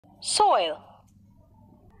Soil.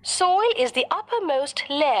 Soil is the uppermost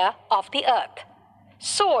layer of the earth.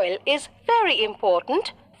 Soil is very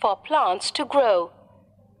important for plants to grow.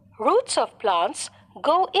 Roots of plants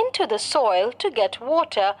go into the soil to get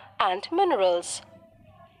water and minerals.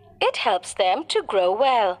 It helps them to grow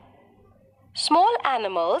well. Small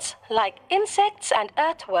animals like insects and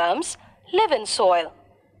earthworms live in soil.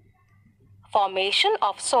 Formation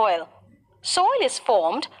of soil. Soil is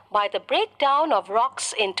formed by the breakdown of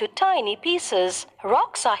rocks into tiny pieces.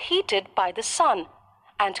 Rocks are heated by the sun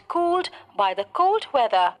and cooled by the cold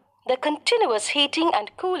weather. The continuous heating and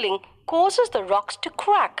cooling causes the rocks to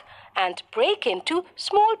crack and break into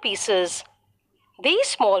small pieces. These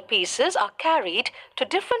small pieces are carried to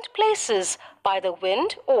different places by the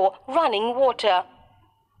wind or running water.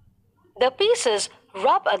 The pieces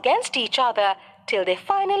rub against each other till they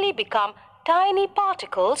finally become tiny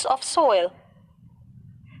particles of soil.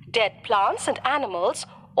 Dead plants and animals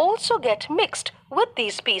also get mixed with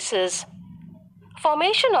these pieces.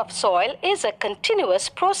 Formation of soil is a continuous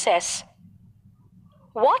process.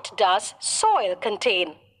 What does soil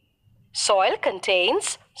contain? Soil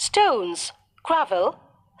contains stones, gravel,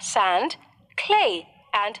 sand, clay,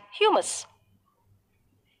 and humus.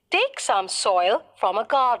 Take some soil from a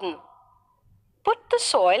garden. Put the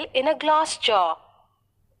soil in a glass jar.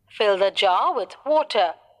 Fill the jar with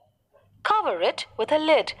water. Cover it with a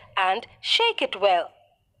lid and shake it well.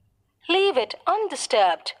 Leave it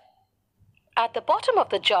undisturbed. At the bottom of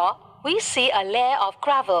the jar, we see a layer of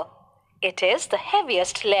gravel. It is the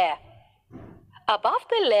heaviest layer. Above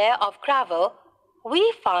the layer of gravel,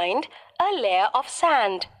 we find a layer of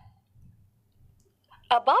sand.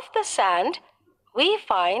 Above the sand, we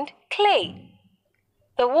find clay.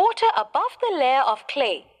 The water above the layer of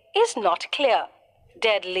clay is not clear.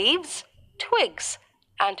 Dead leaves, twigs,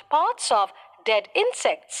 and parts of dead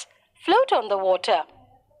insects float on the water.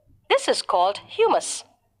 This is called humus.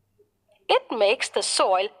 It makes the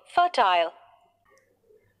soil fertile.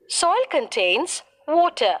 Soil contains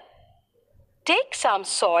water. Take some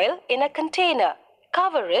soil in a container.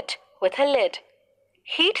 Cover it with a lid.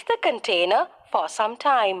 Heat the container for some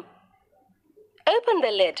time. Open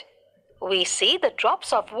the lid. We see the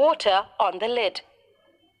drops of water on the lid.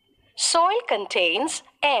 Soil contains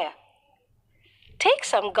air. Take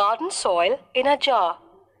some garden soil in a jar.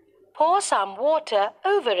 Pour some water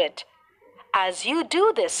over it. As you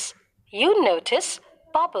do this, you notice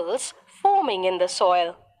bubbles forming in the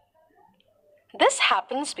soil. This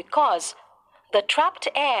happens because the trapped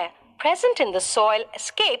air present in the soil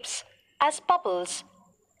escapes as bubbles.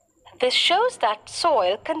 This shows that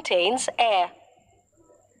soil contains air.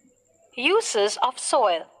 Uses of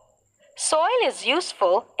soil. Soil is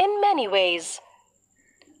useful in many ways.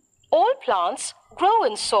 All plants grow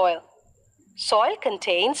in soil. Soil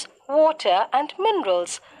contains water and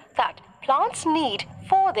minerals that plants need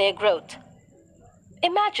for their growth.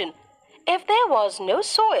 Imagine, if there was no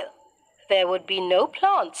soil, there would be no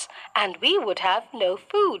plants and we would have no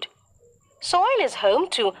food. Soil is home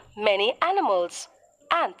to many animals,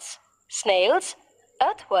 ants, snails,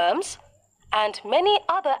 earthworms, and many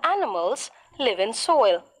other animals live in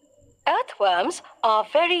soil. Earthworms are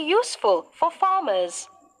very useful for farmers.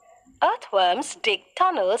 Earthworms dig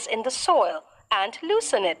tunnels in the soil and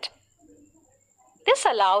loosen it. This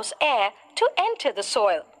allows air to enter the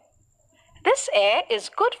soil. This air is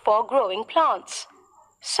good for growing plants.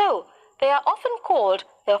 So, they are often called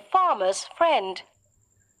the farmer's friend.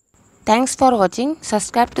 Thanks for watching.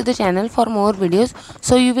 Subscribe to the channel for more videos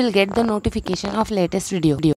so you will get the notification of latest video.